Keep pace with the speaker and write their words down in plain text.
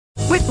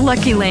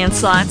Lucky Land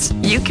Slots,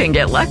 you can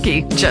get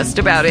lucky just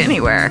about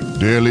anywhere.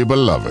 Dearly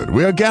beloved,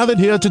 we are gathered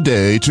here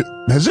today to...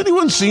 Has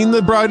anyone seen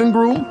the bride and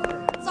groom?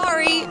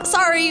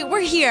 Sorry, we're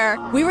here.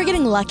 We were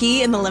getting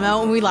lucky in the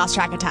limo and we lost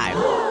track of time.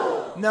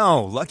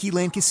 No, Lucky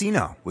Land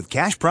Casino, with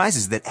cash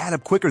prizes that add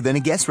up quicker than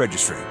a guest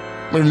registry.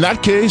 In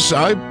that case,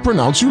 I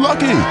pronounce you lucky.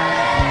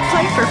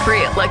 Play for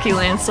free at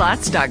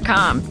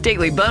LuckyLandSlots.com.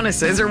 Daily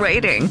bonuses are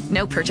waiting.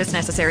 No purchase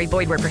necessary.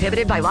 Void where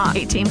prohibited by law.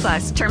 18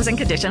 plus. Terms and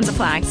conditions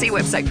apply. See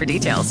website for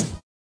details.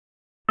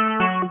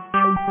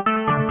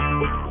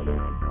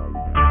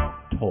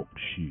 Talk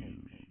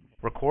shoes.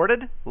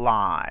 Recorded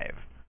live.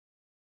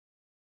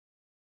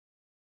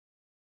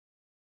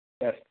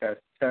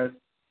 Test.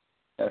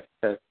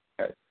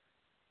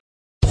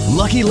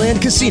 Lucky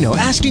Land Casino,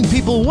 asking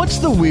people, what's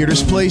the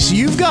weirdest place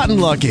you've gotten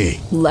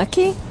lucky?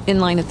 Lucky? In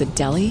line at the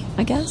deli,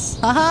 I guess?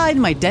 Aha, in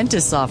my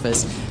dentist's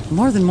office.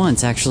 More than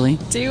once, actually.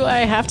 Do I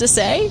have to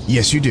say?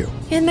 Yes, you do.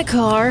 In the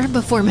car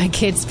before my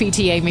kids'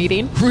 PTA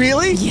meeting.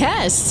 Really?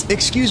 Yes.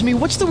 Excuse me,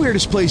 what's the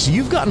weirdest place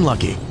you've gotten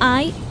lucky?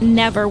 I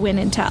never win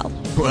and tell.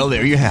 Well,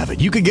 there you have it.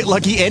 You can get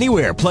lucky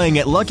anywhere, playing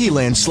at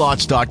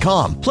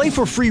LuckyLandSlots.com. Play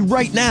for free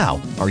right now.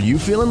 Are you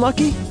feeling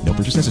lucky? No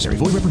purchase necessary.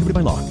 Void where prohibited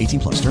by law. 18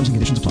 plus. Terms and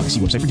conditions apply. See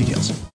website for details.